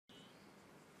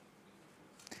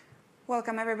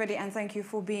Welcome everybody and thank you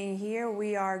for being here.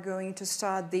 We are going to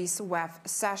start this WEF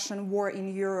session, War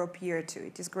in Europe Year 2.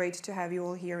 It is great to have you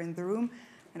all here in the room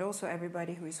and also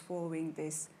everybody who is following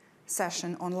this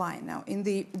session online. Now, in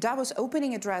the Davos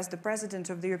opening address, the President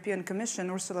of the European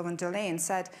Commission, Ursula von der Leyen,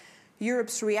 said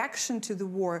Europe's reaction to the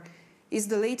war is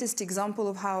the latest example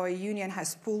of how our union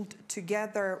has pulled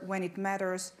together when it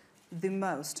matters the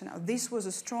most. Now, this was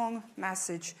a strong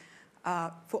message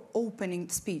for opening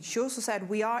speech. She also said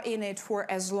we are in it for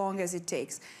as long as it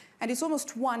takes. And it's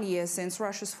almost 1 year since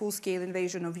Russia's full-scale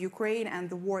invasion of Ukraine, and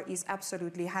the war is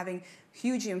absolutely having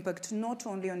huge impact not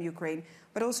only on Ukraine,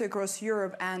 but also across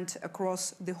Europe and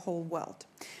across the whole world.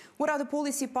 What are the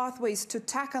policy pathways to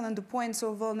tackle and the points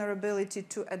of vulnerability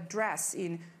to address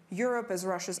in Europe as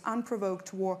Russia's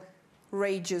unprovoked war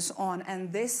rages on?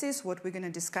 And this is what we're going to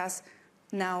discuss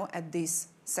now at this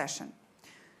session.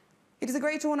 It is a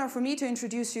great honor for me to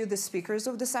introduce you the speakers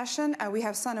of the session. We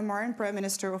have Sanna Marin, Prime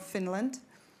Minister of Finland,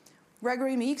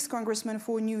 Gregory Meeks, Congressman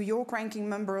for New York, ranking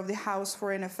member of the House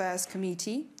Foreign Affairs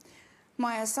Committee,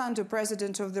 Maia, Sandu,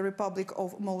 President of the Republic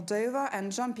of Moldova,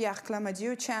 and Jean-Pierre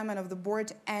Clamadieu, Chairman of the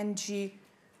Board, NG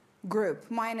Group.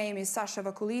 My name is Sasha,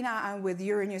 Vakulina. I'm with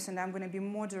Euronews and I'm going to be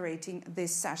moderating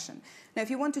this session. Now, if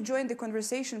you want to join the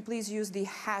conversation, please use the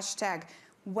hashtag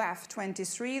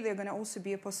WEF23. There's going to also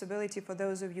be a possibility for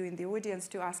those of you in the audience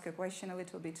to ask a question a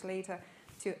little bit later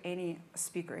to any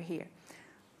speaker here.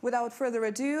 Without further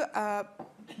ado,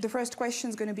 the first question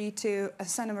is going to be to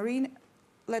Sanna Marin.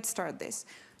 Let's start this.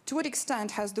 To what extent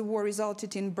has the war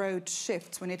resulted in broad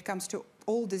shifts when it comes to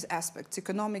all these aspects,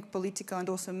 economic, political, and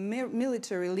also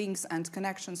military links and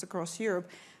connections across Europe?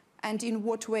 And in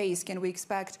what ways can we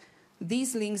expect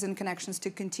these links and connections to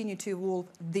continue to evolve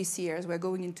this year as we're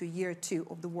going into year 2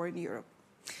 of the war in Europe?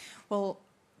 Well,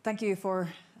 thank you for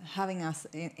having us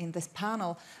in this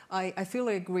panel. I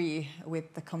fully agree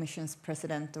with the Commission's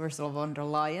President Ursula von der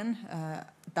Leyen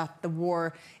that the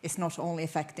war is not only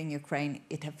affecting Ukraine,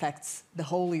 it affects the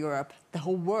whole Europe, the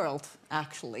whole world,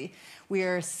 actually. We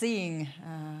are seeing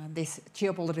this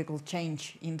geopolitical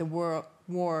change in the world,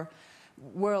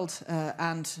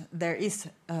 and there is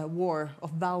a war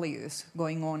of values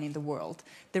going on in the world.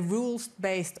 The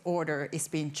rules-based order is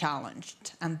being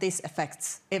challenged, and this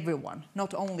affects everyone,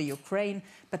 not only Ukraine,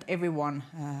 but everyone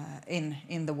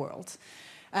in the world.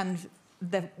 And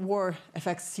the war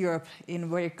affects Europe in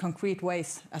very concrete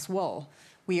ways as well.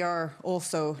 We are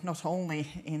also not only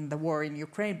in the war in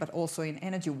Ukraine, but also in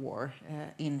energy war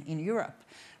in Europe.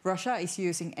 Russia is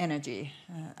using energy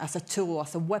as a tool,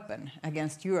 as a weapon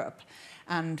against Europe,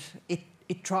 and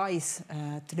it tries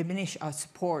to diminish our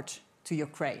support to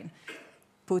Ukraine.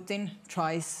 Putin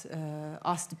tries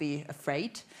us to be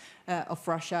afraid of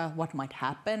Russia, what might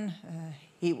happen.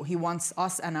 He wants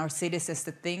us and our citizens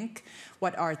to think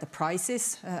what are the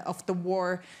prices of the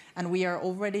war, and we are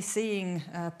already seeing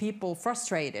people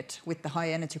frustrated with the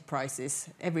high energy prices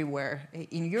everywhere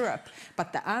in Europe.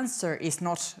 But the answer is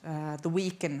not to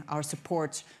weaken our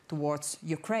support towards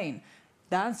Ukraine.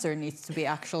 The answer needs to be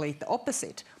actually the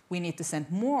opposite. We need to send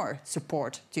more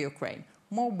support to Ukraine,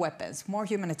 more weapons, more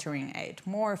humanitarian aid,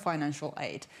 more financial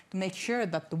aid, to make sure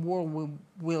that the war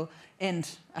will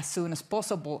end as soon as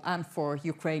possible and for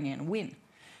Ukrainian win.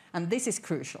 And this is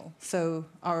crucial. So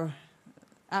our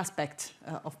aspect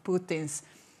of Putin's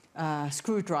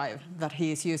screwdriver that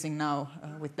he is using now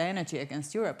with the energy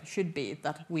against Europe should be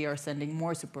that we are sending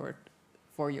more support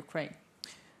for Ukraine.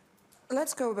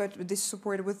 Let's go about this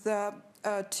support with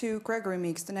to Gregory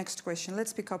Meeks, the next question.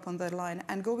 Let's pick up on that line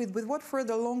and go with what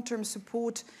further long-term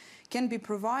support can be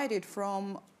provided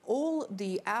from all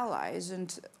the allies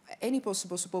and any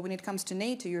possible support when it comes to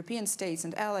NATO, European states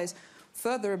and allies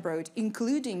further abroad,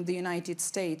 including the United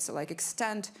States, like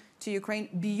extend to Ukraine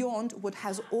beyond what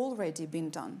has already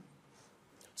been done?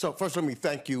 So first, let me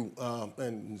thank you,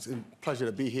 and it's a pleasure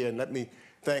to be here. And let me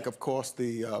thank, of course,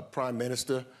 the Prime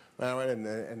Minister, Marin,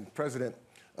 and President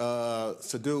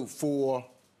Sandu for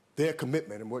their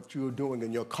commitment and what you're doing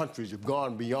in your countries. You've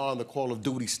gone beyond the call of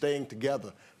duty, staying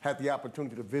together, had the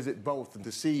opportunity to visit both and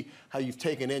to see how you've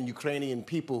taken in Ukrainian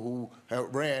people who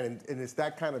ran. And it's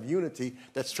that kind of unity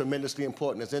that's tremendously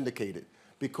important, as indicated,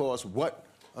 because what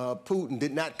Putin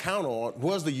did not count on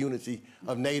was the unity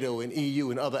of NATO and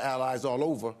EU and other allies all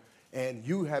over. And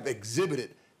you have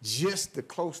exhibited just the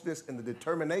closeness and the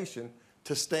determination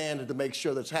to stand and to make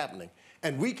sure that's happening.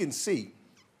 And we can see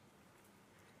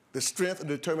the strength and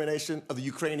determination of the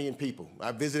Ukrainian people.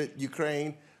 I visited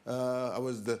Ukraine. I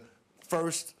was the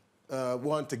first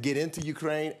one to get into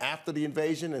Ukraine after the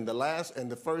invasion, and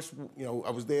the first,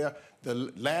 I was there,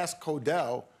 the last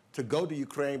Codel to go to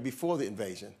Ukraine before the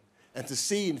invasion. and to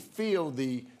see and feel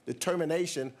the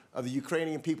determination of the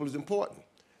Ukrainian people is important.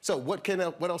 So what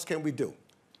else can we do?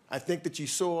 I think that you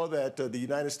saw that the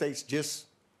United States just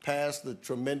passed the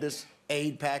tremendous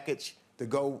aid package to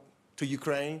go to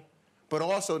Ukraine, but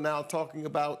also now talking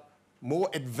about more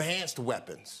advanced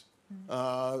weapons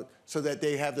so that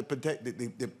they have to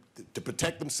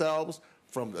protect themselves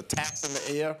from attacks in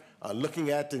the air, looking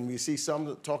at, and we see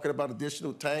some talking about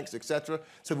additional tanks, et cetera.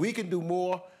 So we can do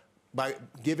more by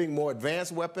giving more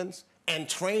advanced weapons and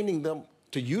training them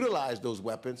to utilize those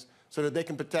weapons so that they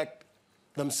can protect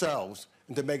themselves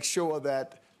and to make sure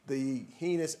that the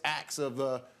heinous acts of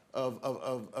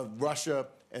Russia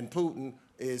and Putin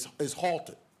is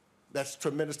halted. That's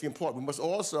tremendously important. We must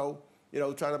also,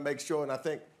 try to make sure, and I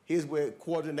think here's where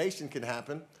coordination can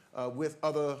happen with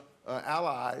other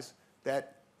allies,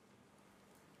 that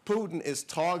Putin is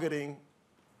targeting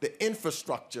the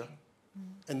infrastructure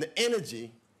and the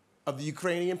energy of the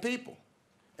Ukrainian people.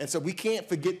 And so we can't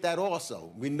forget that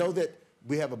also. We know that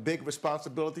we have a big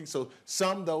responsibility, so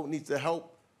some, though, need to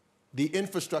help the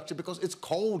infrastructure because it's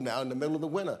cold now in the middle of the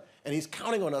winter. And he's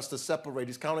counting on us to separate.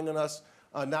 He's counting on us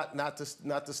not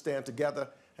to stand together.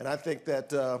 And I think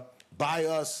that by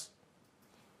us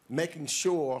making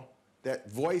sure that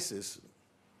voices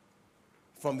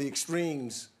from the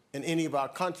extremes in any of our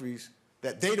countries,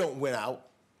 that they don't win out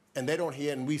and they don't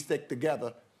hear and we stick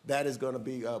together, that is going to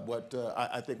be what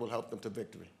I think will help them to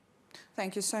victory.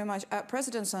 Thank you so much.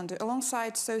 President Sandu,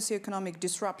 alongside socioeconomic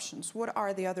disruptions, what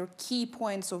are the other key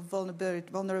points of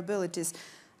vulnerabilities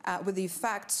with the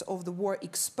effects of the war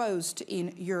exposed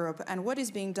in Europe, and what is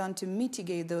being done to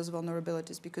mitigate those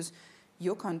vulnerabilities? Because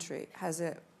your country has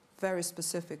a very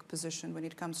specific position when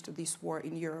it comes to this war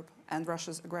in Europe and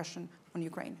Russia's aggression on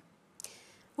Ukraine.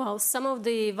 Well, some of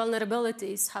the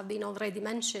vulnerabilities have been already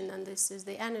mentioned, and this is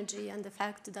the energy and the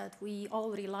fact that we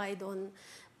all relied on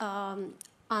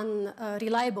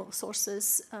unreliable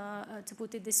sources, to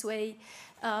put it this way.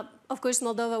 Of course,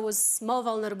 Moldova was more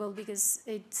vulnerable because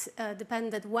it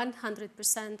depended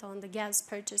 100% on the gas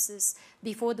purchases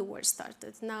before the war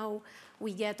started. Now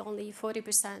we get only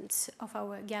 40% of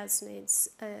our gas needs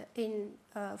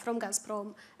from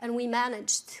Gazprom, and we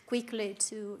managed quickly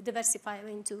to diversify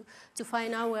to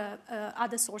find our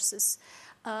other sources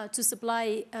to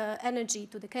supply energy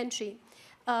to the country.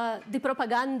 The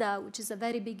propaganda, which is a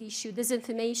very big issue,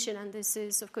 disinformation, and this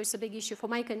is, of course, a big issue for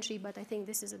my country, but I think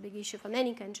this is a big issue for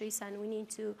many countries, and we need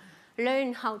to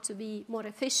learn how to be more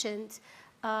efficient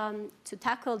to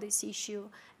tackle this issue,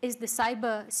 is the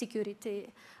cyber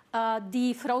security,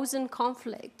 the frozen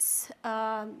conflicts,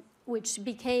 which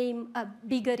became a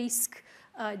bigger risk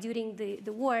during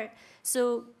the war.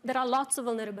 So there are lots of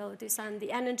vulnerabilities, and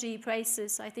the energy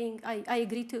prices, I think I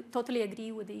totally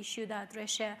agree with the issue that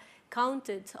Russia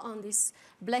counted on this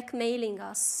blackmailing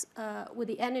us with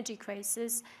the energy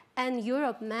crisis, and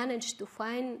Europe managed to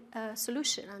find a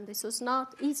solution, and this was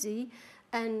not easy.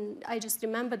 And I just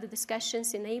remember the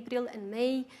discussions in April and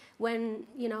May when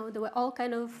there were all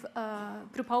kind of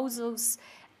proposals,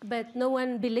 but no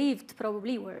one believed,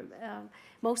 probably,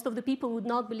 most of the people would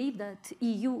not believe that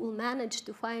EU will manage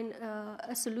to find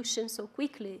a solution so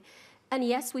quickly. And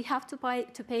yes, we have to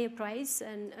pay a price,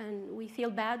 and we feel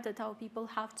bad that our people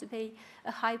have to pay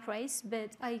a high price.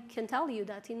 But I can tell you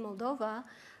that in Moldova,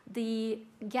 the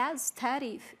gas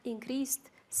tariff increased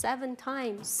 7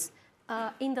 times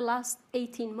in the last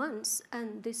 18 months.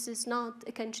 And this is not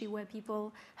a country where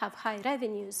people have high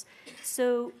revenues.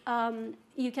 So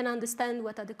you can understand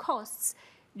what are the costs.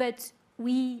 But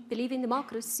we believe in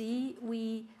democracy.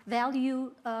 We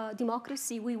value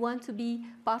democracy. We want to be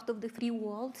part of the free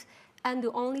world. And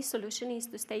the only solution is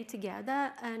to stay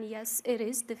together. And yes, it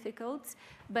is difficult,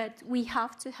 but we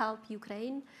have to help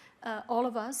Ukraine, all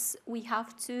of us. We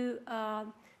have to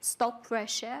stop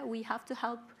Russia. We have to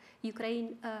help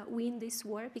Ukraine win this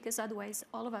war, because otherwise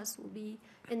all of us will be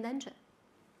in danger.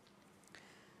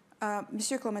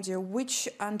 Monsieur Clamadieu, which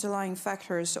underlying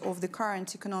factors of the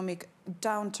current economic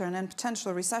downturn and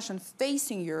potential recession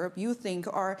facing Europe you think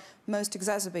are most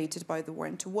exacerbated by the war,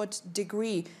 and to what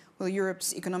degree will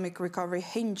Europe's economic recovery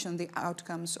hinge on the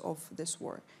outcomes of this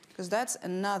war? Because that's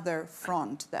another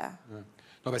front there.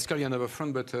 No, that's clearly another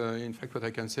front, but in fact what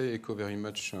I can say echo very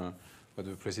much what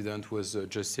the President was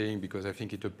just saying, because I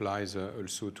think it applies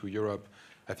also to Europe.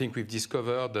 I think we've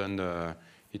discovered, and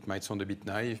it might sound a bit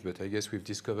naive, but I guess we've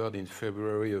discovered in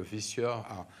February of this year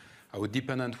how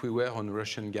dependent we were on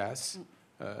Russian gas.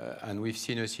 And we've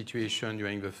seen a situation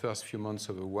during the first few months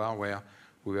of the war where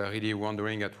we were really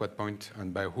wondering at what point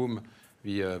and by whom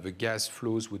the gas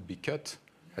flows would be cut.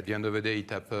 At the end of the day, it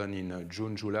happened in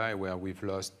June, July, where we've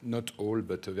lost not all,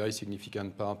 but a very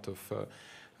significant part of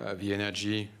the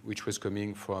energy which was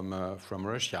coming from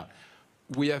Russia.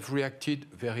 We have reacted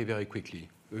very, very quickly.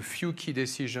 A few key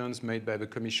decisions made by the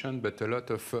Commission, but a lot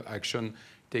of action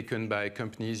taken by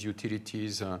companies,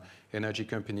 utilities, energy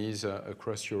companies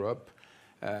across Europe.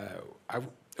 I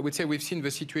would say we've seen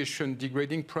the situation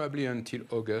degrading probably until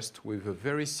August, with a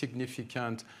very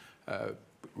significant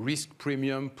risk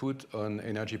premium put on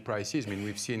energy prices. I mean,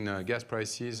 we've seen gas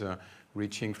prices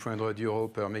reaching 300 euro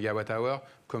per megawatt hour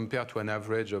compared to an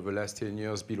average of the last 10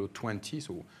 years below 20,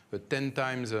 so a 10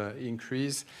 times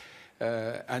increase.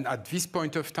 And at this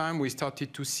point of time, we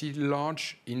started to see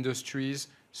large industries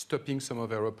stopping some of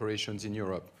their operations in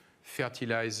Europe.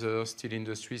 Fertilizers, steel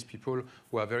industries, people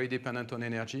who are very dependent on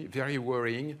energy, very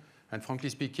worrying. And frankly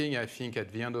speaking, I think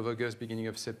at the end of August, beginning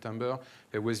of September,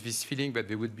 there was this feeling that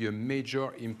there would be a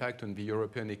major impact on the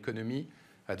European economy.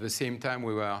 At the same time,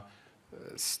 we were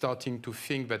starting to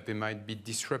think that there might be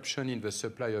disruption in the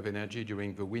supply of energy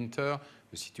during the winter.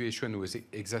 The situation was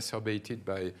exacerbated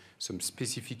by some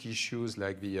specific issues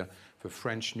like the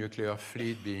French nuclear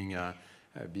fleet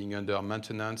being under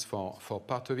maintenance for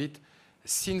part of it.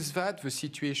 Since that, the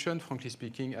situation, frankly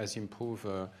speaking, has improved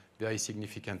very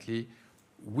significantly.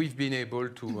 We've been able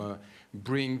to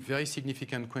bring very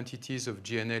significant quantities of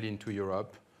GNL into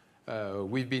Europe.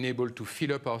 We've been able to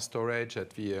fill up our storage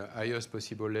at the highest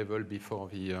possible level before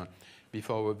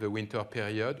the winter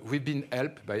period. We've been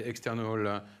helped by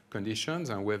external conditions,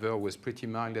 and weather was pretty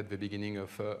mild at the beginning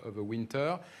of the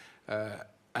winter.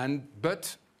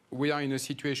 But we are in a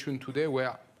situation today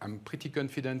where I'm pretty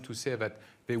confident to say that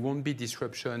there won't be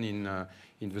disruption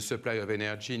in the supply of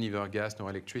energy, neither gas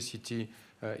nor electricity,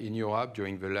 in Europe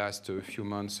during the last few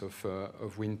months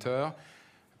of winter.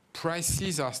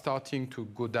 Prices are starting to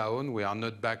go down. We are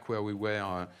not back where we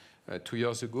were 2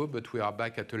 years ago, but we are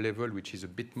back at a level which is a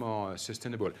bit more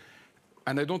sustainable.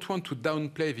 And I don't want to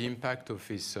downplay the impact of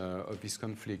this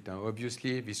conflict. Now,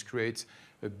 obviously, this creates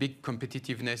a big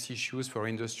competitiveness issues for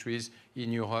industries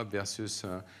in Europe versus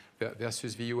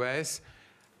the US.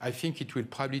 I think it will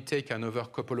probably take another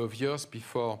couple of years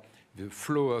before the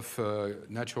flow of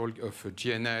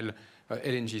GNL,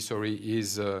 LNG,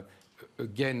 is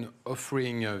again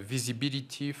offering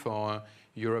visibility for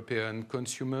European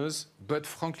consumers. But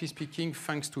frankly speaking,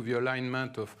 thanks to the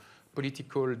alignment of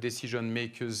political decision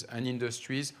makers and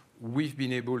industries, we've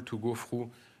been able to go through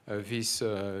this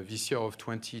year of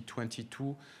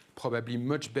 2022 probably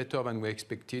much better than we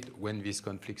expected when this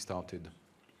conflict started.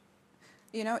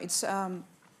 You know, it's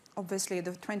obviously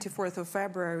the 24th of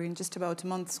February, in just about a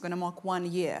month, is going to mark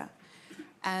 1 year.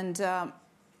 And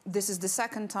this is the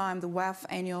second time the WEF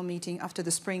annual meeting, after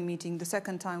the spring meeting, the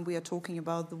second time we are talking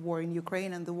about the war in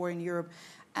Ukraine and the war in Europe.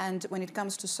 And when it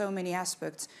comes to so many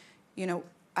aspects, you know,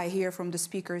 I hear from the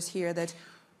speakers here that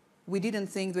we didn't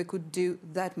think we could do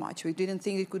that much. We didn't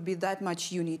think it could be that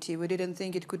much unity. We didn't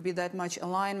think it could be that much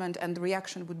alignment and the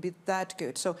reaction would be that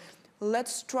good. So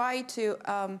let's try to,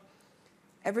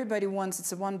 everybody wants,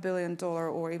 it's a $1 billion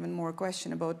or even more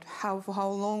question about how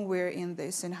long we're in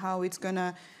this and how it's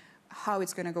gonna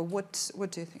go. What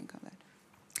do you think on that?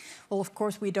 Well, of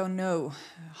course, we don't know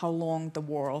how long the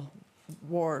war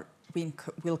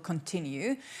will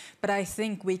continue, but I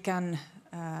think we can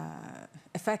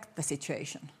affect the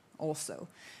situation also.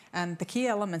 And the key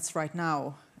elements right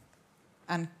now,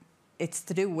 and it's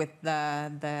to do with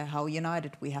how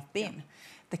united we have been. Yeah.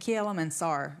 The key elements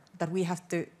are that we have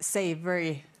to say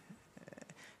very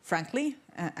frankly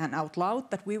and out loud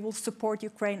that we will support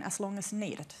Ukraine as long as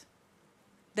needed.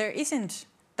 There isn't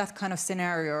that kind of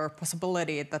scenario or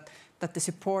possibility that the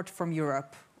support from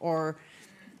Europe or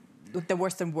the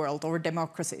Western world or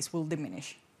democracies will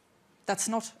diminish. That's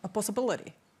not a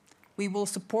possibility. We will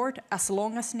support as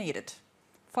long as needed.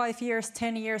 5 years,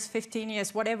 10 years, 15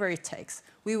 years, whatever it takes,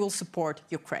 we will support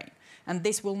Ukraine. And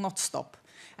this will not stop.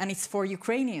 And it's for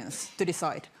Ukrainians to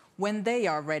decide when they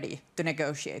are ready to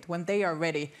negotiate, when they are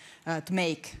ready to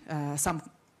make some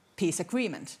peace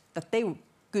agreement that they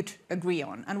could agree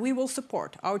on. And we will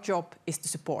support. Our job is to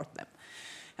support them.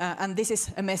 And this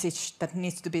is a message that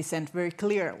needs to be sent very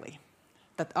clearly,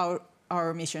 that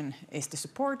our mission is to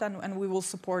support, and we will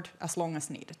support as long as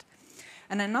needed.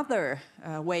 And another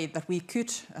way that we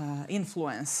could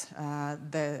influence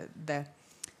the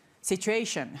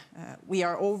situation, we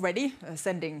are already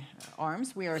sending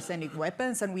arms, we are sending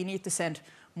weapons, and we need to send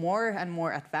more and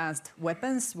more advanced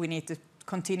weapons. We need to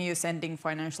continue sending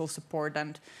financial support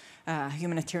and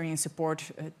humanitarian support,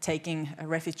 taking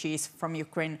refugees from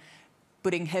Ukraine,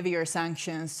 putting heavier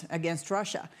sanctions against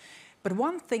Russia. But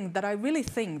one thing that I really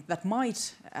think that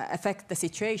might affect the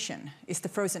situation is the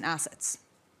frozen assets.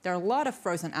 There are a lot of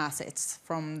frozen assets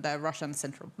from the Russian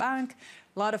central bank,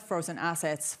 lot of frozen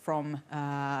assets from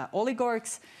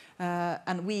oligarchs,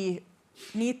 and we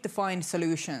need to find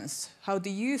solutions how to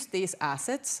use these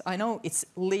assets. I know it's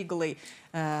legally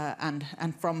and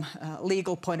from a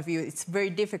legal point of view, it's a very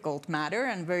difficult matter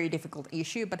and very difficult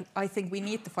issue, but I think we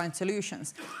need to find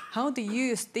solutions. How to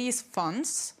use these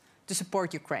funds to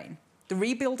support Ukraine, to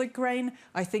rebuild Ukraine.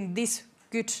 I think this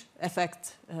could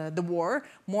affect the war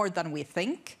more than we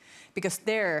think, because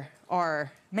there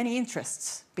are many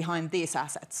interests behind these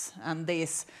assets and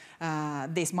this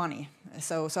money.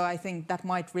 So I think that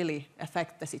might really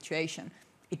affect the situation.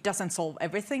 It doesn't solve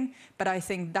everything, but I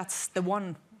think that's the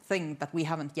one thing that we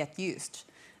haven't yet used.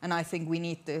 And I think we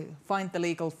need to find the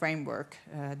legal framework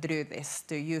to do this,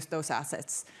 to use those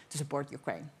assets to support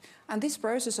Ukraine. And this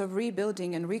process of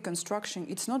rebuilding and reconstruction,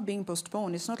 it's not being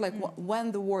postponed. It's not like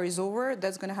when the war is over,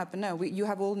 that's going to happen. No, you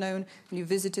have all known, when you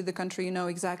visited the country, you know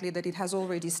exactly that it has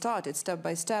already started step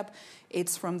by step.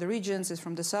 It's from the regions, it's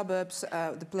from the suburbs,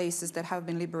 the places that have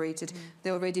been liberated.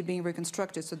 They're already being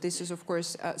reconstructed. So this is, of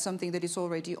course, something that is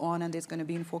already on and it's going to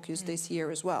be in focus this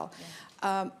year as well.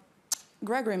 Yeah.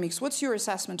 Gregory, Meeks, what's your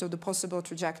assessment of the possible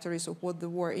trajectories of what the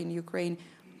war in Ukraine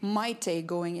might take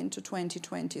going into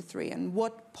 2023, and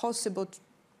what possible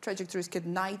trajectories could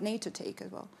NATO take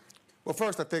as well? Well,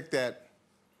 first, I think that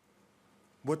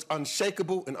what's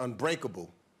unshakable and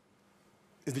unbreakable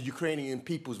is the Ukrainian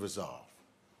people's resolve.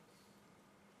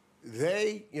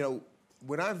 They, you know,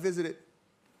 when I visited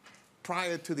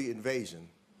prior to the invasion,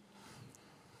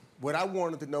 what I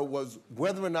wanted to know was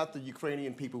whether or not the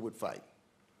Ukrainian people would fight.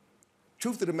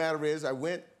 Truth of the matter is, I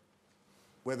went,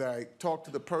 whether I talked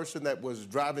to the person that was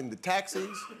driving the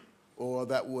taxis, or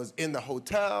that was in the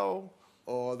hotel,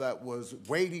 or that was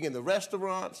waiting in the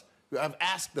restaurants, I've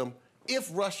asked them, if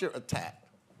Russia attacked,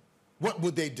 what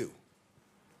would they do?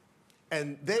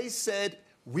 And they said,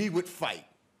 we would fight.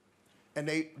 And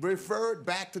they referred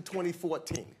back to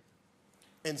 2014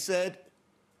 and said,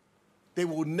 they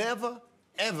will never,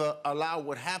 ever allow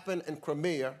what happened in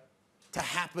Crimea to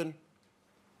happen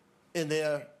in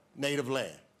their native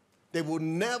land. They will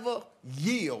never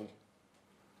yield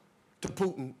to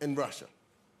Putin in Russia.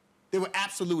 They were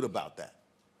absolute about that.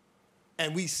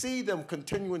 And we see them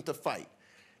continuing to fight.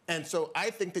 And so I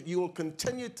think that you will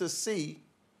continue to see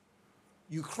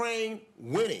Ukraine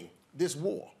winning this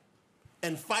war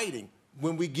and fighting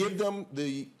when we give them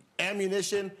the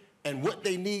ammunition and what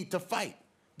they need to fight,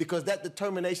 because that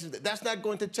determination, that's not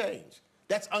going to change.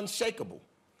 That's unshakable.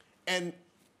 And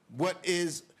what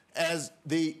is, as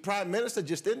the Prime Minister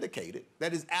just indicated,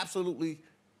 that is absolutely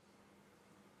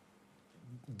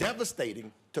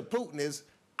devastating to Putin is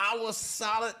our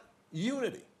solid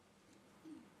unity.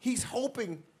 He's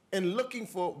hoping and looking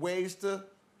for ways to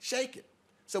shake it.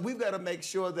 So we've got to make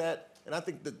sure that, and I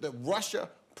think that the Russia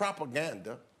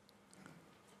propaganda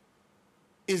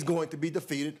is going to be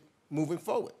defeated moving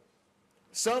forward.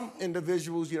 Some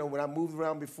individuals, you know, when I moved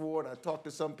around before and I talked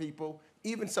to some people,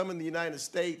 even some in the United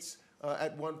States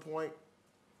at one point,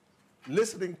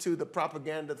 listening to the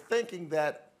propaganda, thinking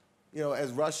that, you know,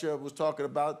 as Russia was talking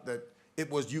about, that it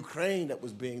was Ukraine that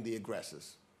was being the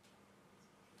aggressors.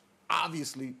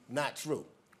 Obviously not true.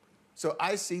 So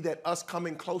I see that us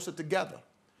coming closer together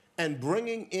and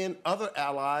bringing in other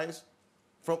allies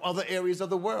from other areas of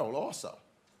the world also.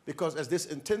 Because as this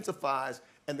intensifies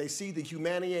and they see the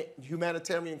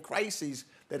humanitarian crises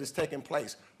that is taking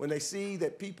place, when they see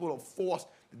that people are forced,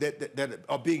 that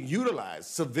are being utilized,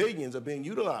 civilians are being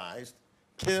utilized,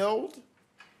 killed,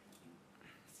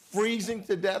 freezing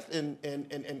to death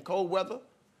in cold weather,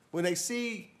 when they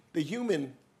see the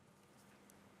human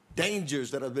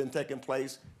dangers that have been taking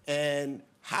place and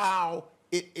how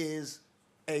it is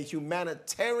a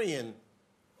humanitarian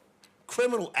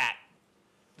criminal act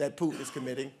that Putin is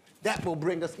committing, that will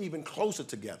bring us even closer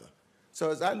together. So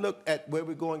as I look at where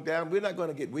we're going down, we're not going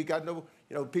to get weak. I know,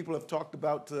 you know, people have talked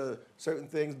about certain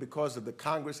things because of the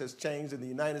Congress has changed in the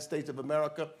United States of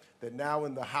America, that now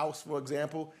in the House, for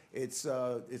example, it's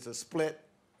a split.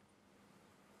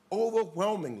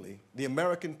 Overwhelmingly, the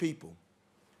American people,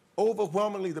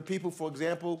 overwhelmingly the people, for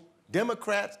example,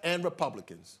 Democrats and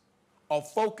Republicans, are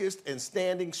focused and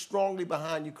standing strongly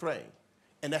behind Ukraine.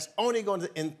 And that's only going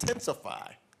to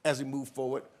intensify as we move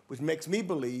forward, which makes me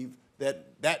believe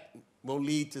that that will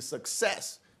lead to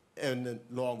success in the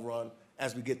long run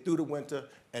as we get through the winter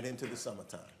and into the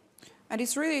summertime. And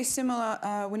it's really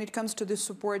similar when it comes to the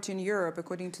support in Europe.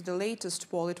 According to the latest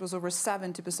poll, it was over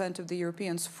 70% of the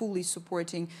Europeans fully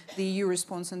supporting the EU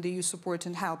response and the EU support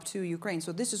and help to Ukraine.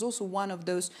 So this is also one of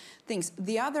those things.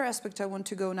 The other aspect I want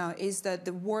to go now is that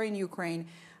the war in Ukraine,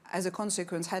 as a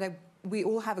consequence, had a we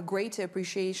all have a greater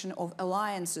appreciation of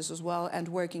alliances as well and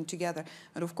working together,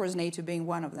 and of course NATO being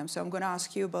one of them. So I'm going to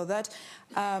ask you about that.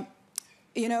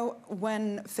 You know,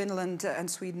 when Finland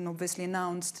and Sweden obviously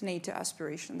announced NATO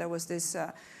aspiration, there was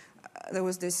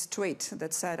this tweet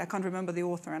that said, I can't remember the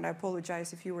author, and I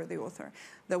apologize if you were the author,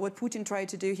 that what Putin tried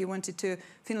to do, he wanted to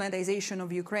Finlandization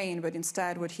of Ukraine, but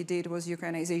instead what he did was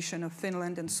Ukrainization of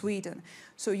Finland and Sweden.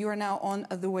 So you are now on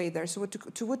the way there. So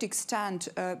to what extent,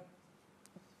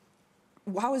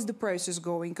 how is the process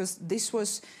going? Because this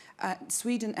was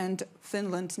Sweden and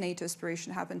Finland NATO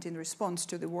aspiration happened in response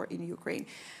to the war in Ukraine.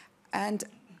 And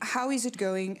how is it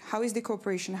going? How is the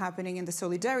cooperation happening in the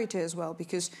solidarity as well?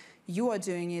 Because you are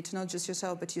doing it, not just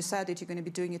yourself, but you said that you're going to be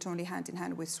doing it only hand in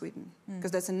hand with Sweden.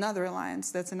 Because that's another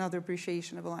alliance, that's another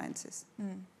appreciation of alliances.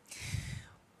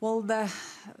 Well, the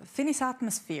Finnish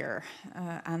atmosphere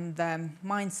and the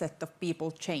mindset of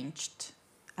people changed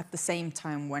at the same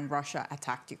time when Russia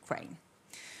attacked Ukraine.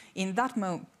 In that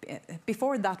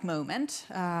before that moment,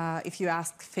 if you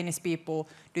ask Finnish people,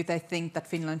 do they think that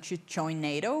Finland should join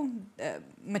NATO,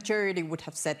 majority would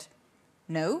have said,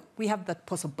 no, we have that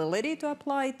possibility to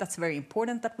apply. That's very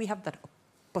important that we have that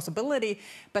possibility,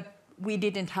 but we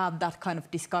didn't have that kind of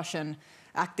discussion,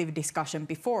 active discussion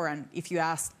before. And if you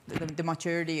ask the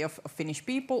majority of Finnish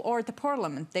people or the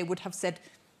parliament, they would have said,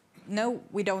 no,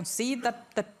 we don't see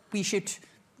that we should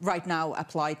right now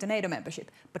apply to NATO membership.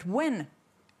 But when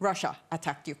Russia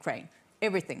attacked Ukraine,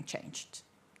 everything changed.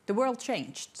 The world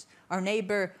changed. Our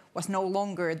neighbor was no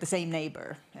longer the same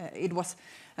neighbor. It was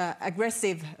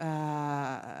aggressive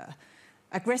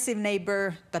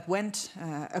neighbor that went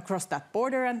across that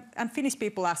border, and Finnish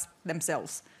people asked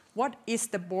themselves, what is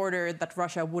the border that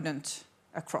Russia wouldn't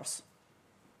cross?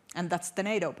 And that's the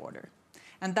NATO border.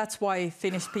 And that's why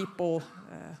Finnish people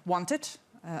wanted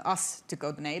us to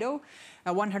go to NATO.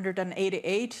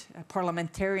 188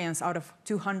 parliamentarians out of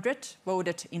 200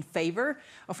 voted in favor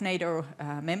of NATO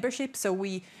membership. So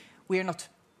we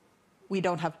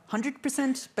don't have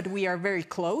 100%, but we are very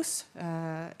close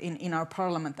in our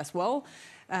parliament as well.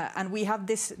 And we have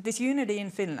this unity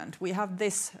in Finland. We have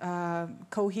this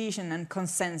cohesion and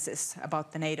consensus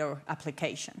about the NATO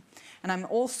application. And I'm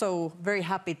also very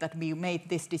happy that we made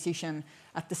this decision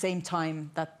at the same time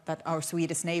that our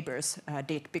Swedish neighbors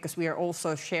did, because we are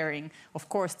also sharing, of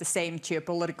course, the same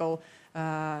geopolitical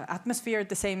atmosphere,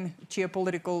 the same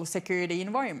geopolitical security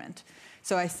environment.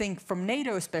 So I think from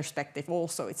NATO's perspective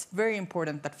also, it's very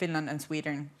important that Finland and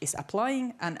Sweden is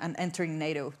applying and entering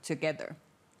NATO together.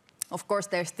 Of course,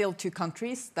 there are still two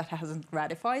countries that hasn't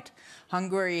ratified,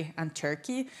 Hungary and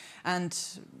Turkey. And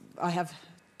I have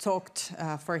talked,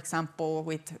 for example,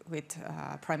 with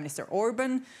Prime Minister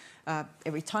Orban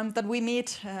every time that we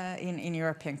meet in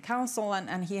European Council,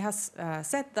 and he has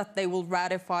said that they will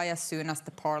ratify as soon as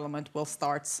the Parliament will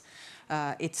start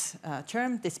its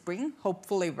term this spring,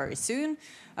 hopefully very soon.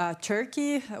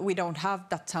 Turkey, we don't have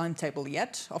that timetable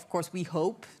yet. Of course, we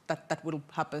hope that that will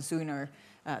happen sooner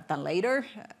than later.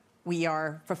 We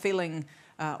are fulfilling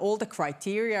all the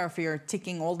criteria, if you're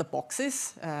ticking all the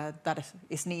boxes that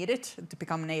is needed to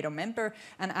become a NATO member.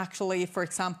 And actually, for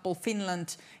example,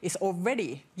 Finland is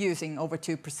already using over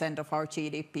 2% of our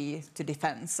GDP to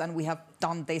defense, and we have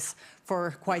done this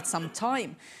for quite some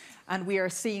time. And we are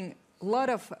seeing a lot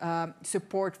of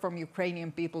support from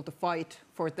Ukrainian people to fight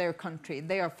for their country.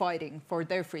 They are fighting for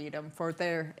their freedom, for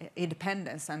their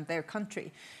independence and their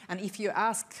country. And if you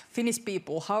ask Finnish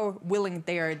people how willing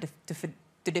they are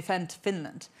to defend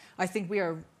Finland, I think we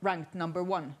are ranked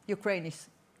 #1. Ukraine is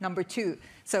 #2.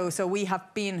 So we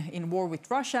have been in war with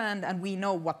Russia, and we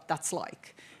know what that's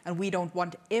like. And we don't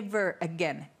want ever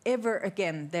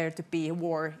again there to be a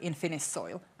war in Finnish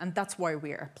soil. And that's why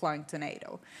we are applying to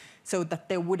NATO, so that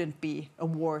there wouldn't be a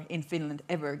war in Finland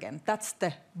ever again. That's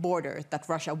the border that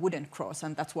Russia wouldn't cross,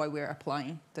 and that's why we're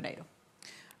applying to NATO.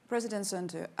 President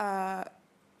Sandu,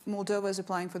 Moldova is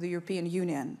applying for the European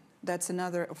Union. That's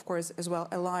another, of course, as well,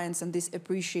 alliance and this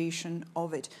appreciation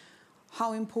of it.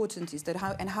 How important is that?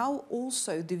 How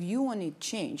also the view on it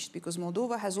changed? Because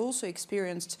Moldova has also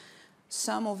experienced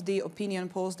some of the opinion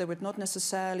polls that were not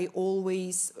necessarily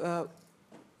always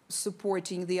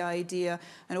supporting the idea.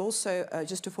 And also,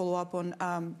 just to follow up on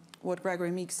what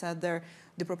Gregory Meeks said there,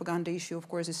 the propaganda issue, of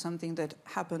course, is something that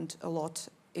happened a lot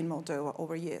in Moldova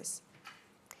over years.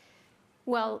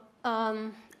 Well,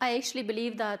 I actually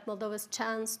believe that Moldova's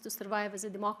chance to survive as a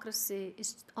democracy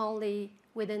is only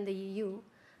within the EU.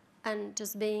 And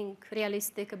just being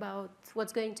realistic about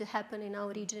what's going to happen in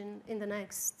our region in the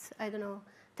next,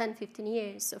 10, 15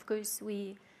 years. Of course,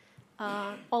 we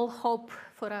all hope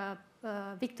for a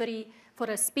victory, for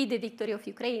a speedy victory of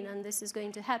Ukraine, and this is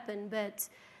going to happen. But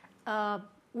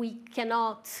we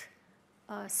cannot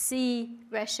see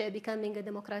Russia becoming a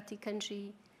democratic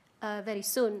country very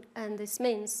soon. And this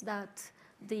means that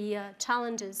the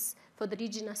challenges for the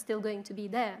region are still going to be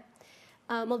there.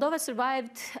 Moldova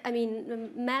survived,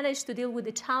 managed to deal with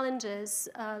the challenges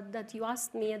that you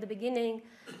asked me at the beginning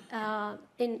and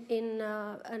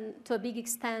to a big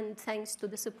extent thanks to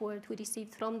the support we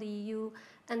received from the EU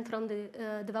and from the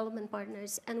development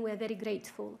partners, and we're very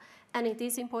grateful. And it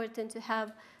is important to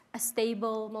have a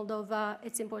stable Moldova.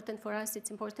 It's important for us,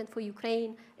 it's important for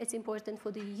Ukraine, it's important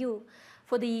for the EU.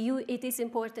 For the EU, it is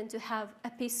important to have a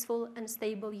peaceful and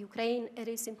stable Ukraine. It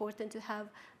is important to have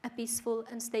a peaceful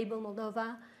and stable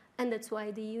Moldova, and that's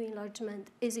why the EU enlargement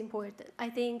is important. I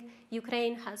think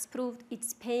Ukraine has proved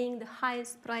it's paying the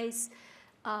highest price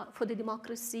for the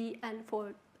democracy and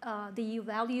for the EU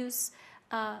values.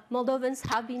 Moldovans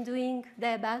have been doing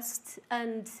their best,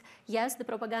 and yes, the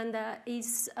propaganda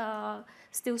is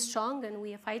still strong, and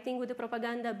we are fighting with the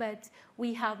propaganda, but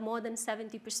we have more than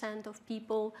 70% of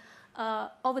people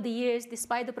over the years,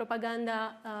 despite the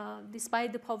propaganda,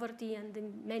 despite the poverty and the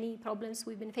many problems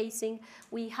we've been facing,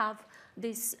 we have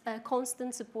this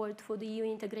constant support for the EU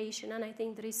integration. And I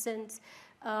think the recent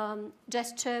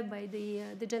gesture by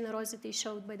the generosity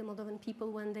showed by the Moldovan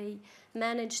people when they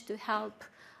managed to help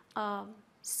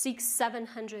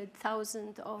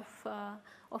 600,000-700,000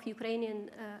 of Ukrainian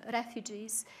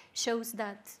refugees shows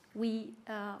that we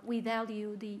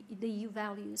value the EU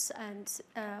values, and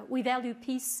we value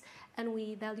peace and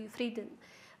we value freedom.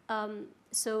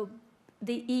 So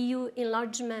the EU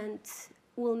enlargement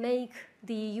will make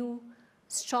the EU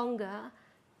stronger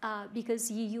because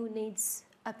the EU needs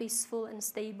a peaceful and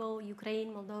stable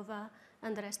Ukraine, Moldova,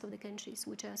 and the rest of the countries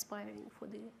which are aspiring for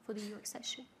the EU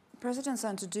accession. President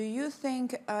Sandu, do you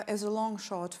think, as a long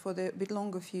shot for the bit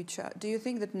longer future, do you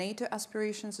think that NATO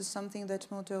aspirations is something that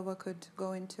Moldova could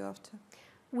go into after?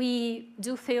 We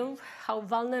do feel how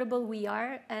vulnerable we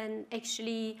are, and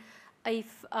actually,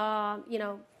 if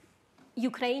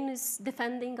Ukraine is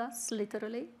defending us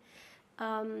literally,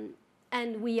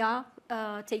 and we are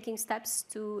taking steps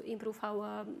to improve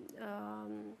our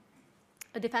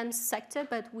defense sector,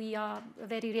 but we are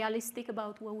very realistic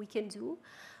about what we can do.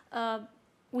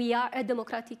 We are a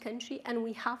democratic country, and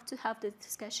we have to have the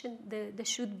discussion. There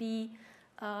should be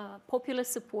popular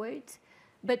support,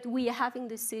 but we are having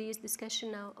this serious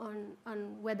discussion now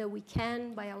on whether we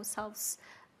can, by ourselves,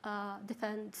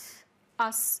 defend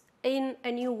us in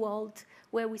a new world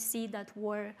where we see that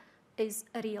war is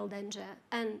a real danger.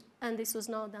 And this was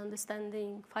not the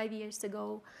understanding 5 years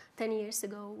ago, 10 years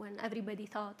ago, when everybody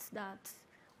thought that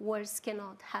wars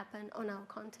cannot happen on our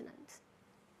continent.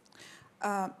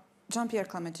 Jean-Pierre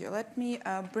Clamadieu, let me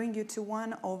bring you to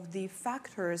one of the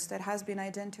factors that has been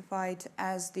identified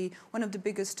as one of the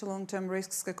biggest long-term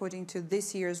risks according to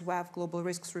this year's WAF Global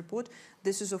Risks Report.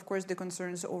 This is, of course, the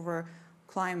concerns over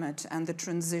climate and the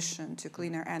transition to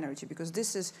cleaner energy, because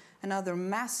this is another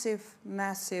massive,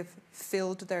 massive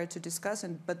field there to discuss.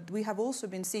 But we have also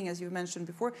been seeing, as you mentioned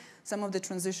before, some of the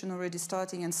transition already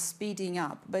starting and speeding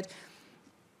up. But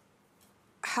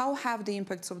how have the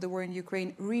impacts of the war in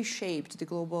Ukraine reshaped the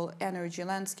global energy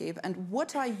landscape, and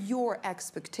what are your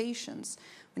expectations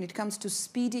when it comes to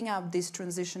speeding up this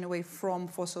transition away from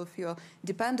fossil fuel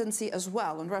dependency as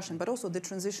well on Russian, but also the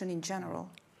transition in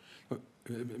general?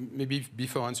 Maybe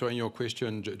before answering your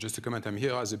question, just a comment. I'm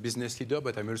here as a business leader,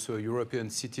 but I'm also a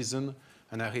European citizen,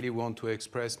 and I really want to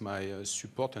express my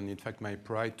support and, in fact, my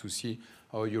pride to see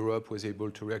how Europe was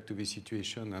able to react to this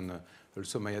situation, and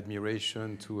also my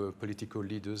admiration to political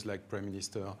leaders like Prime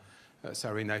Minister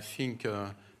Marin. I think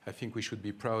we should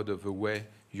be proud of the way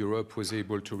Europe was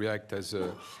able to react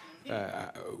with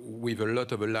a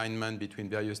lot of alignment between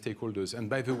various stakeholders. And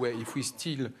by the way, if we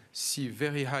still see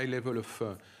very high level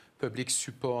of public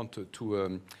support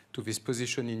to this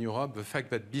position in Europe, the fact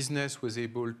that business was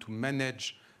able to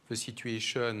manage the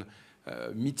situation,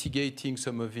 mitigating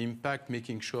some of the impact,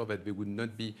 making sure that there would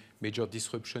not be major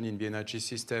disruption in the energy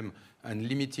system, and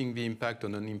limiting the impact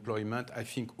on unemployment, I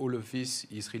think all of this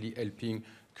is really helping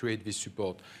create this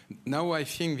support. Now I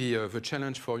think the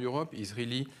challenge for Europe is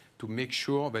really to make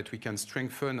sure that we can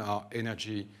strengthen our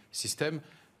energy system.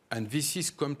 And this is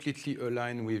completely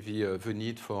aligned with the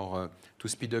need to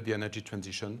speed up the energy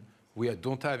transition. We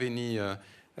don't have any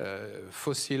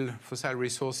fossil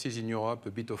resources in Europe,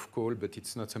 a bit of coal, but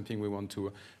it's not something we want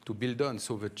to build on.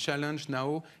 So the challenge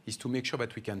now is to make sure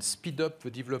that we can speed up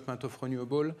the development of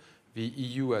renewable. The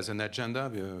EU has an agenda,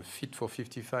 the Fit for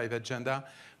 55 agenda.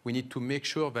 We need to make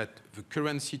sure that the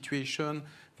current situation,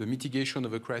 the mitigation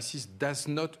of the crisis, does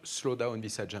not slow down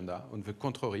this agenda. On the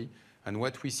contrary, and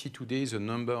what we see today is a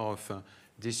number of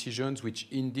decisions which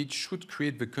indeed should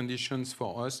create the conditions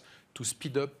for us to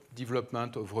speed up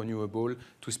development of renewable,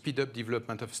 to speed up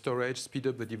development of storage, speed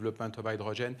up the development of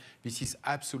hydrogen. This is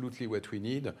absolutely what we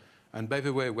need. And by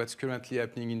the way, what's currently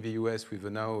happening in the US with the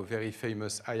now very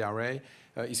famous IRA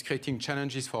is creating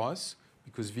challenges for us,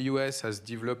 because the US has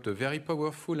developed a very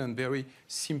powerful and very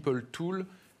simple tool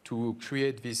to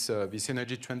create this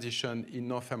energy transition in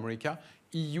North America.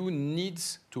 EU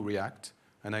needs to react.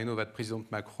 And I know that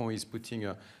President Macron is putting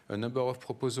a number of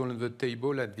proposals on the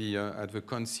table at the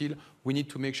Council. We need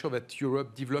to make sure that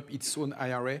Europe develops its own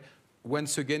IRA,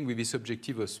 once again with this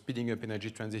objective of speeding up energy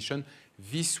transition.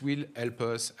 This will help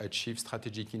us achieve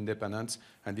strategic independence,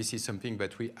 and this is something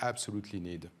that we absolutely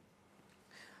need.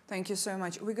 Thank you so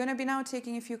much. We're going to be now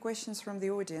taking a few questions from the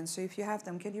audience. So if you have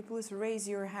them, can you please raise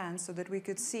your hand so that we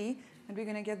could see? And we're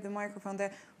going to get the microphone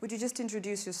there. Would you just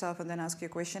introduce yourself and then ask your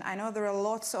question? I know there are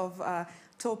lots of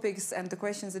topics and the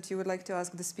questions that you would like to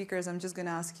ask the speakers. I'm just going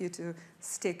to ask you to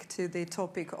stick to the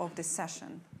topic of this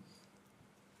session.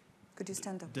 Could you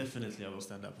stand up? Definitely, I will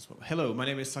stand up as well. Hello, my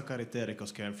name is Sakari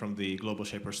Terikoski. I'm from the Global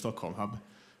Shaper Stockholm Hub.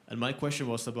 And my question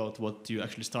was about what you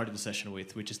actually started the session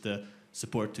with, which is the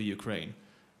support to Ukraine.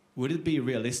 Would it be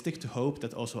realistic to hope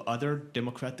that also other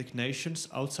democratic nations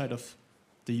outside of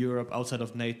Europe, outside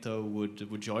of NATO,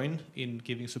 would join in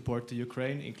giving support to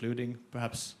Ukraine, including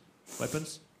perhaps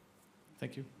weapons?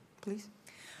 Thank you. Please.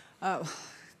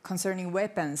 Concerning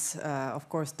weapons, of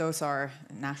course, those are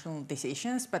national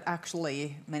decisions, but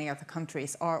actually many other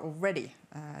countries are already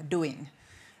doing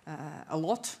a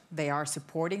lot. They are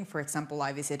supporting, for example,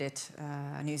 I visited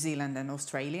New Zealand and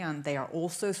Australia, and they are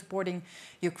also supporting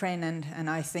Ukraine, and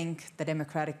I think the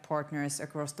democratic partners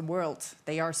across the world,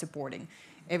 they are supporting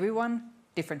everyone,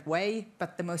 different way,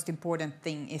 but the most important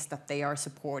thing is that they are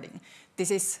supporting.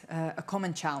 This is a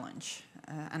common challenge,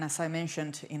 and as I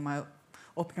mentioned in my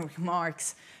opening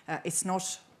remarks, it's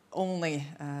not only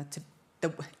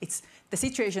the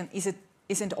situation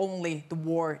isn't only the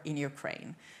war in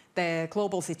Ukraine. The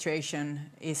global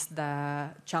situation is the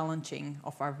challenging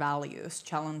of our values,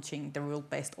 challenging the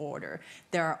rule-based order.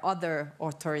 There are other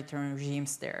authoritarian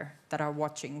regimes there that are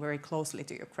watching very closely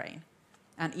to Ukraine.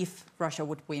 And if Russia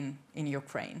would win in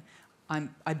Ukraine,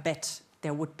 I bet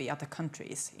there would be other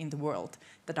countries in the world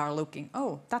that are looking,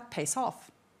 oh, that pays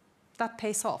off. That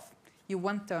pays off. You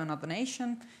went to another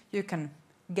nation, you can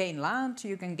gain land,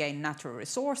 you can gain natural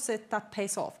resources, that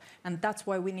pays off. And that's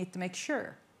why we need to make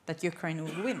sure that Ukraine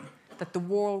will win, that the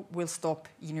war will stop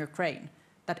in Ukraine,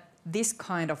 that this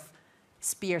kind of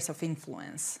spheres of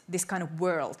influence, this kind of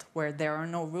world where there are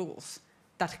no rules,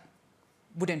 that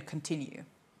wouldn't continue,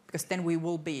 because then we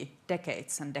will be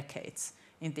decades and decades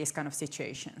in these kind of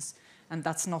situations. And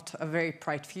that's not a very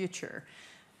bright future.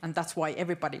 And that's why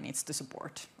everybody needs to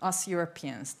support. Us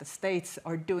Europeans, the states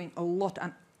are doing a lot,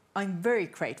 and I'm very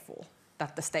grateful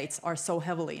that the states are so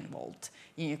heavily involved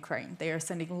in Ukraine. They are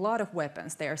sending a lot of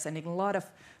weapons, they are sending a lot of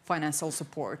financial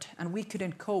support, and we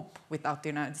couldn't cope without the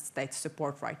United States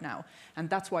support right now. And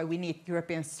that's why we need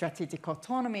European strategic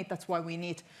autonomy, that's why we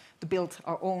need to build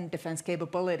our own defense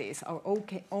capabilities, our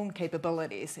own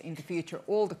capabilities in the future,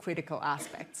 all the critical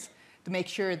aspects, to make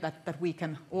sure that we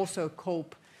can also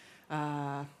cope,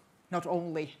 not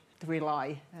only to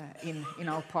rely in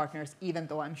our partners, even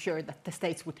though I'm sure that the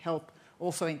states would help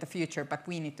also in the future, but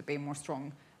we need to be more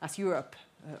strong as Europe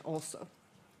also.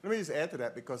 Let me just add to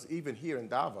that, because even here in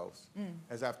Davos,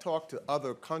 as I've talked to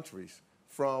other countries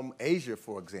from Asia,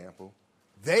 for example,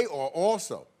 they are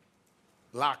also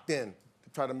locked in to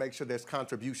try to make sure there's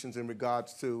contributions in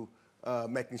regards to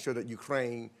making sure that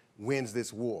Ukraine wins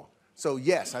this war. So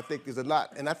yes, I think there's a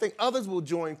lot. And I think others will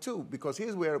join too, because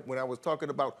here's where, when I was talking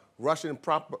about Russian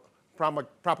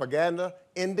propaganda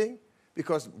ending,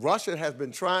 because Russia has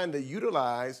been trying to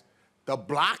utilize the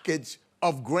blockage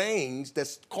of grains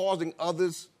that's causing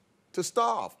others to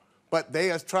starve. But they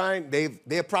are trying,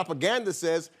 their propaganda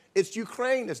says it's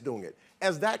Ukraine that's doing it.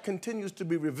 As that continues to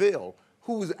be revealed,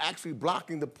 who's actually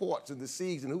blocking the ports and the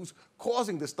seas and who's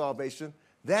causing the starvation,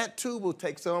 that too will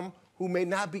take some who may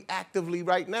not be actively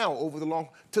right now over the long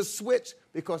to switch,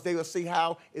 because they will see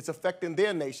how it's affecting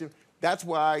their nation. That's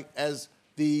why, as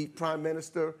the Prime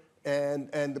Minister and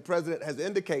the President has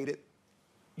indicated,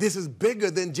 this is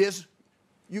bigger than just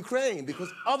Ukraine,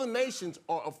 because other nations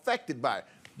are affected by it.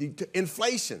 The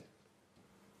inflation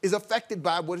is affected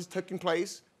by what is taking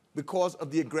place because of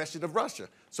the aggression of Russia.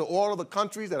 So all of the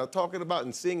countries that are talking about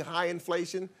and seeing high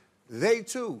inflation, they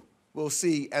too will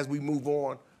see as we move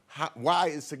on why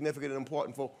it's significant and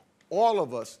important for all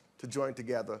of us to join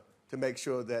together to make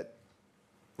sure that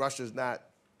Russia's not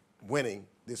winning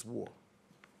this war.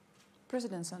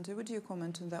 President Sandu, would you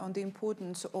comment on that, on the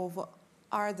importance of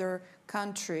other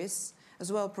countries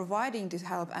as well providing this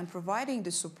help and providing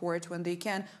the support when they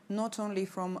can, not only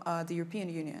from the European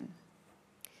Union?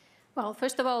 Well,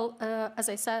 first of all, as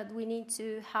I said, we need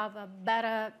to have a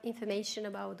better information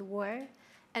about the war.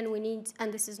 And we need,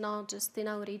 and this is not just in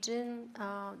our region,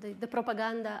 the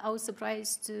propaganda. I was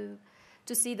surprised to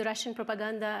see the Russian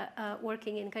propaganda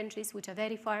working in countries which are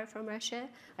very far from Russia.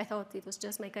 I thought it was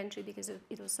just my country because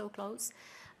it was so close.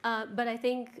 But I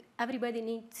think everybody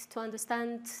needs to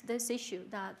understand this issue,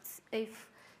 that if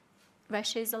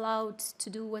Russia is allowed to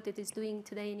do what it is doing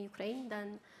today in Ukraine,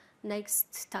 then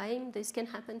next time this can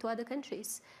happen to other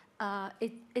countries.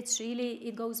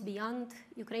 It goes beyond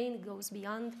Ukraine, it goes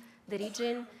beyond the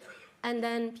region, and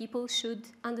then people should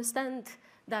understand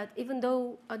that even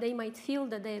though they might feel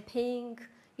that they're paying,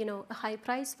 a high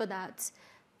price for that,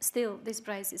 still this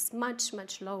price is much,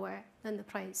 much lower than the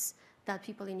price that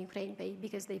people in Ukraine pay,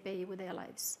 because they pay with their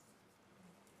lives.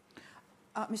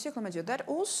 Monsieur Clamadieu, that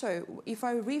also, if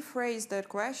I rephrase that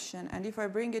question and if I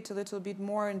bring it a little bit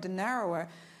more in the narrower,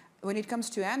 when it comes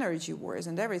to energy wars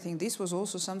and everything, this was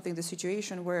also something, the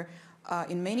situation where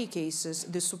in many cases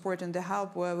the support and the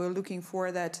help we're looking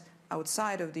for that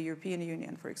outside of the European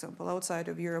Union, for example, outside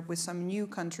of Europe, with some new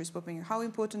countries popping in. How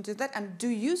important is that, and do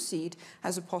you see it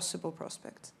as a possible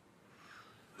prospect?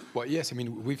 Well, yes, I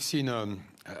mean, we've seen,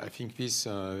 I think this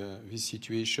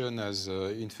situation has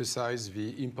emphasized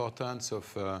the importance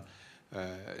of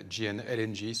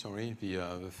LNG,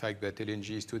 the fact that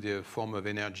LNG is today a form of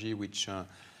energy which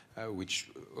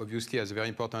obviously has a very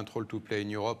important role to play in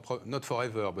Europe, not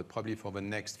forever, but probably for the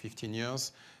next 15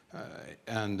 years.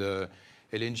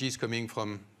 LNG is coming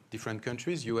from different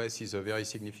countries. US is a very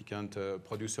significant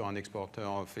producer and exporter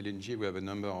of LNG. We have a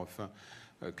number of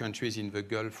countries in the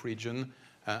Gulf region.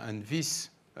 And this,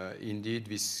 indeed,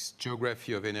 this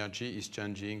geography of energy is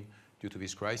changing due to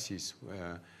this crisis.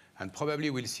 And probably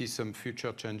we'll see some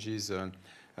future changes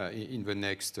in the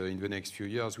next few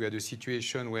years. We had a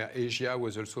situation where Asia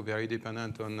was also very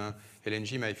dependent on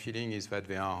LNG. My feeling is that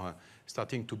they are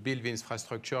starting to build the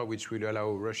infrastructure which will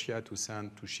allow Russia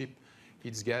to ship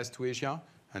its gas to Asia,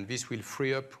 and this will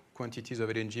free up quantities of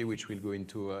LNG which will go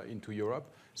into Europe.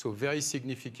 So very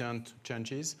significant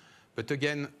changes. But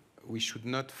again, we should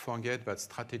not forget that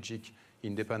strategic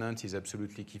independence is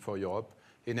absolutely key for Europe.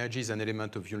 Energy is an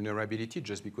element of vulnerability.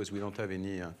 Just because we don't have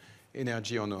any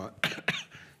energy on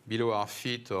below our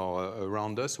feet or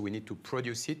around us, we need to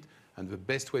produce it, and the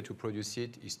best way to produce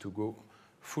it is to go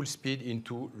full speed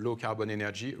into low carbon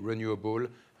energy, renewable,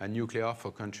 and nuclear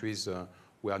for countries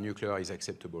where nuclear is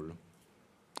acceptable.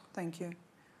 Thank you.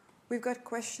 We've got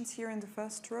questions here in the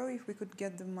first row. If we could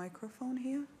get the microphone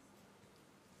here.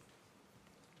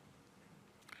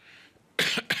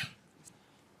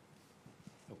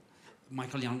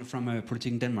 Michael Jan from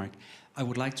Politik Denmark. I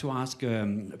would like to ask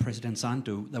President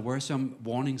Sandu, there were some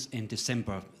warnings in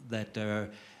December that there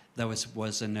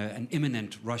was an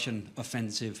imminent Russian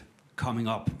offensive coming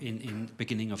up in the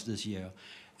beginning of this year,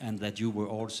 and that you were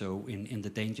also in the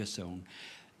danger zone.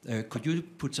 Could you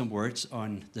put some words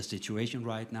on the situation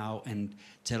right now and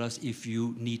tell us if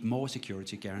you need more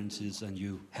security guarantees than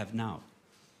you have now?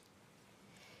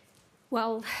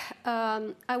 Well,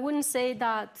 I wouldn't say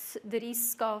that the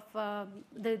risk of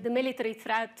the military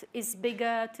threat is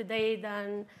bigger today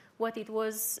than what it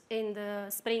was in the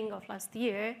spring of last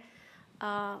year,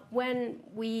 when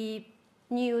we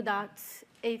knew that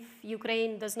if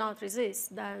Ukraine does not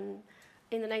resist, then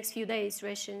in the next few days,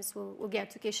 Russians will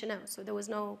get to Chisinau. So there was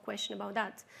no question about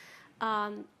that.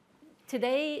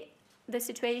 Today, the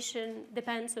situation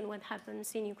depends on what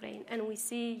happens in Ukraine. And we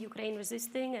see Ukraine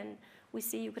resisting, and we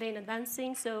see Ukraine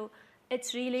advancing. So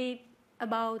it's really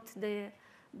about the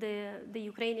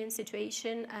Ukrainian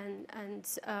situation. And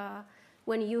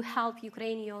when you help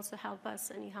Ukraine, you also help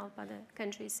us, and you help other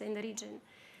countries in the region.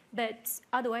 But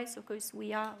otherwise, of course,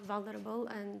 we are vulnerable,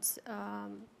 and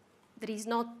there is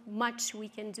not much we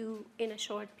can do in a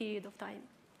short period of time.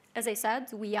 As I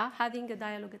said, we are having a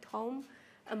dialogue at home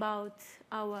about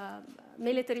our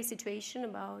military situation,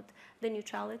 about the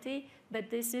neutrality, but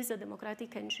this is a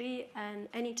democratic country, and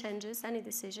any changes, any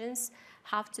decisions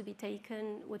have to be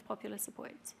taken with popular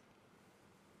support.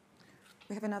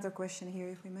 We have another question here,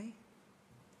 if we may.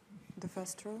 The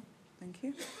first row. Thank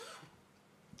you.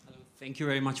 Thank you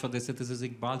very much for this. This is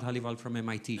Iqbal Dhaliwal from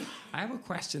MIT. I have a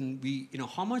question.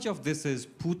 How much of this is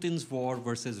Putin's war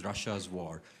versus Russia's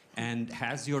war? And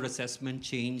has your assessment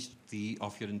changed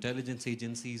of your intelligence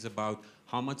agencies about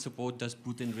how much support does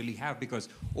Putin really have? Because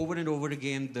over and over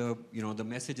again, the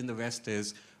message in the West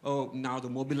is, oh, now the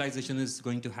mobilization is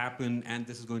going to happen, and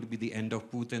this is going to be the end of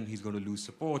Putin. He's going to lose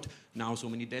support. Now so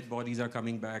many dead bodies are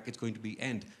coming back. It's going to be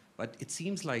end. But it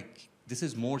seems like this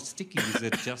is more sticky. Is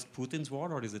it just Putin's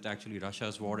war, or is it actually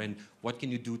Russia's war? And what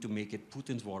can you do to make it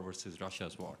Putin's war versus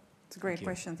Russia's war? It's a great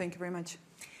question. Thank you very much.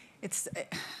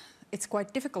 It's quite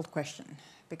a difficult question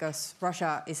because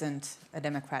Russia isn't a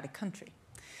democratic country.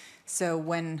 So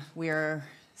when we are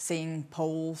seeing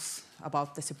polls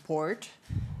about the support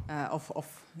of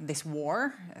this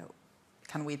war,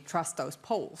 can we trust those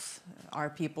polls?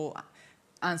 Are people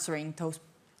answering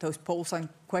those polls and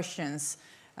questions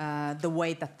the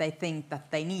way that they think that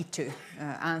they need to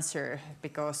answer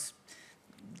because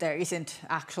there isn't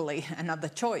actually another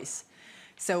choice?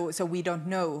 So we don't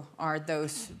know, are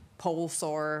those polls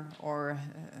or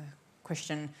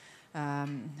question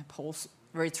polls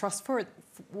very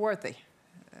trustworthy?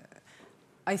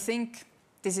 I think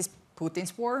this is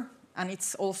Putin's war, and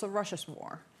it's also Russia's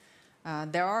war.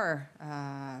 There are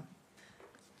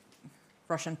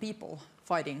Russian people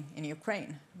fighting in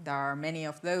Ukraine. There are many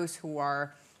of those who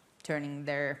are turning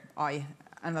their eye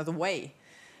another way.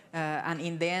 And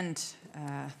in the end,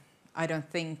 I don't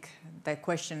think the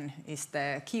question is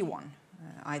the key one.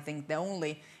 I think the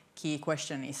only key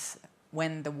question is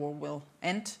when the war will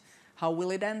end, how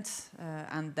will it end,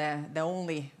 and the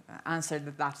only answer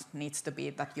to that needs to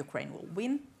be that Ukraine will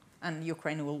win, and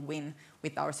Ukraine will win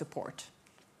with our support.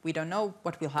 We don't know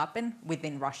what will happen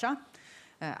within Russia.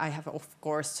 I have, of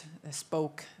course,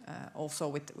 spoke also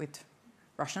with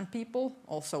Russian people,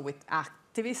 also with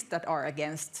activists that are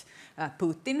against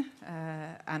Putin,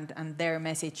 and their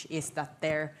message is that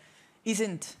there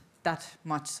isn't that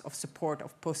much of support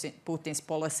of Putin's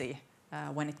policy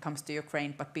when it comes to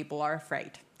Ukraine, but people are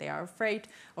afraid. They are afraid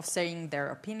of saying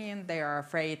their opinion. They are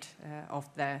afraid of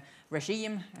the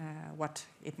regime, what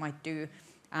it might do,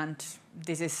 and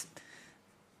this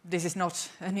is not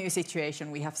a new situation.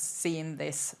 We have seen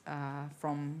this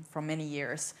from many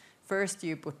years. First,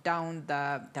 you put down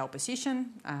the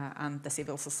opposition and the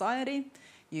civil society.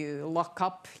 You lock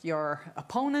up your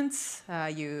opponents.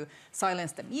 You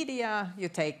silence the media. You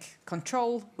take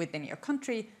control within your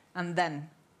country, and then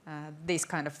these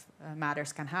kind of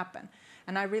matters can happen.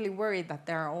 And I really worry that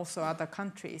there are also other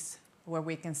countries where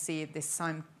we can see this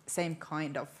same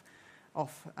kind of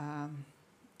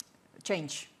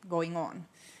change going on.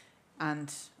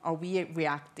 And are we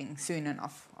reacting soon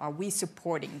enough? Are we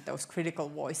supporting those critical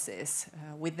voices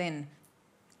within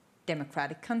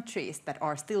democratic countries that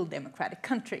are still democratic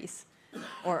countries?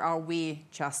 Or are we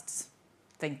just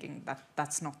thinking that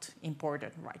that's not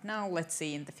important right now, let's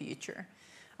see in the future?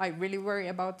 I really worry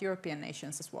about European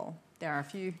nations as well. There are a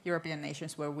few European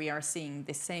nations where we are seeing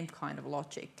the same kind of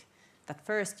logic, that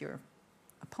first your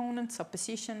opponents,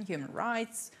 opposition, human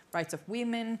rights, rights of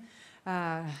women,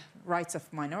 rights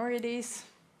of minorities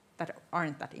that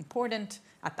aren't that important,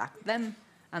 attack them,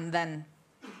 and then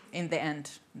in the end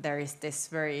there is this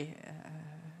very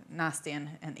nasty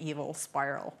and evil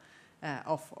spiral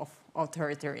of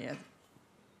authoritarian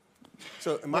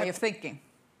way of thinking.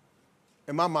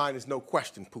 In my mind, there's no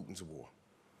question Putin's a war.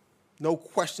 No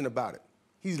question about it.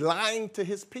 He's lying to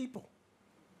his people.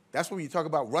 That's when you talk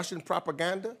about Russian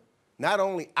propaganda, not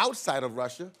only outside of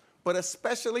Russia, but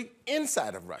especially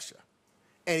inside of Russia.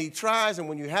 And he tries, and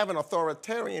when you have an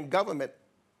authoritarian government,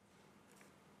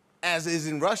 as is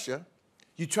in Russia,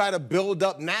 you try to build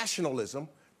up nationalism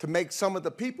to make some of the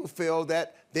people feel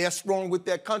that they're strong with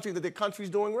their country, that their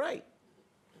country's doing right.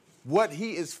 What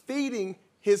he is feeding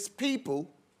his people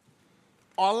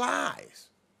are lies.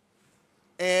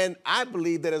 And I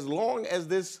believe that as long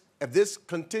as if this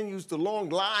continues to long,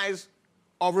 lies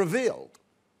are revealed.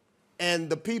 And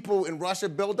the people in Russia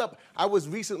build up. I was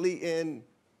recently in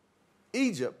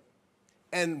Egypt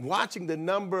and watching the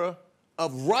number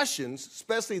of Russians,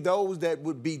 especially those that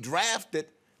would be drafted,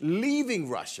 leaving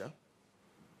Russia,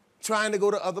 trying to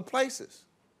go to other places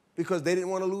because they didn't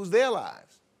want to lose their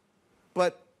lives.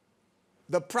 But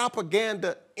the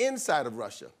propaganda inside of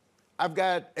Russia, I've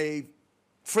got a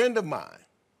friend of mine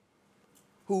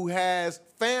who has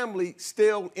family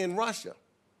still in Russia.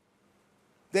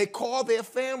 They call their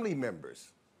family members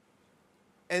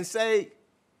and say,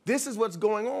 this is what's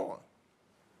going on.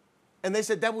 And they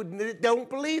said they don't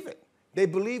believe it. They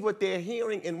believe what they're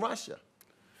hearing in Russia.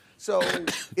 So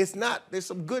it's not, there's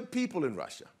some good people in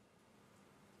Russia.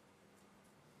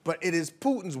 But it is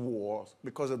Putin's war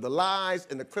because of the lies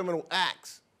and the criminal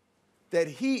acts that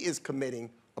he is committing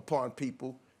upon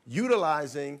people,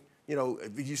 utilizing,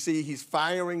 you see he's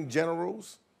firing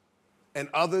generals and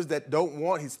others that don't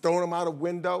want, he's throwing them out of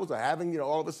windows or having,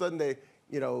 all of a sudden they,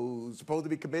 supposed to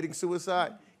be committing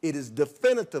suicide. It is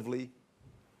definitively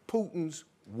Putin's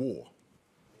war.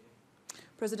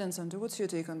 President Sandu, what's your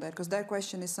take on that? Because that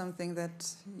question is something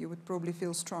that you would probably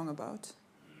feel strong about.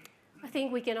 I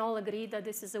think we can all agree that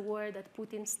this is a war that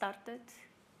Putin started,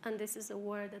 and this is a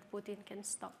war that Putin can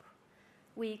stop.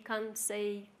 We can't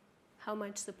say how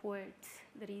much support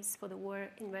there is for the war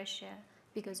in Russia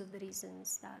because of the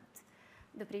reasons that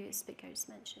the previous speakers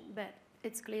mentioned. But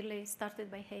it's clearly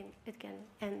started by him. It can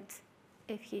end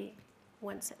if he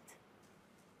wants it.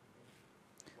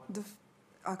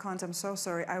 I can't, I'm so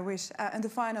sorry. I wish. And the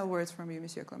final words from you,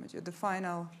 Monsieur Clamadieu, the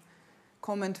final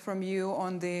comment from you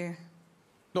on the...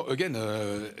 No, again,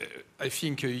 I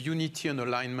think unity and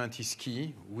alignment is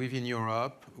key within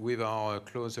Europe, with our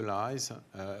close allies,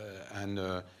 and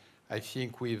I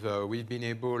think we've been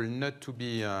able not to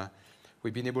be,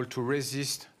 we've been able to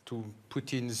resist to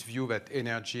Putin's view that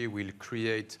energy will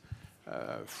create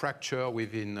fracture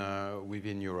within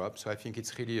Europe. So I think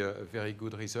it's really a very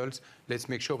good result. Let's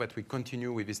make sure that we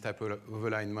continue with this type of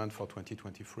alignment for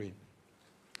 2023.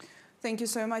 Thank you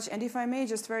so much. And if I may,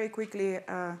 just very quickly,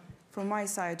 from my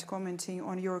side, commenting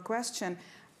on your question,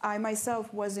 I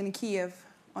myself was in Kiev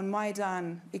on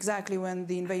Maidan exactly when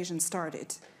the invasion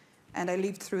started. And I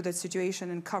lived through that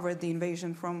situation and covered the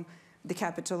invasion from the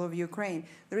capital of Ukraine.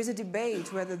 There is a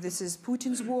debate whether this is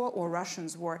Putin's war or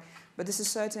Russia's war, but this is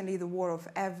certainly the war of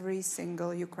every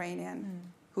single Ukrainian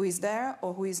who is there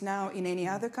or who is now in any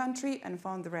other country and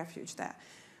found the refuge there.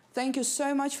 Thank you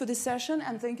so much for this session,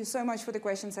 and thank you so much for the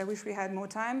questions. I wish we had more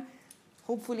time.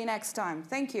 Hopefully next time.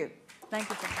 Thank you. Thank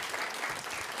you.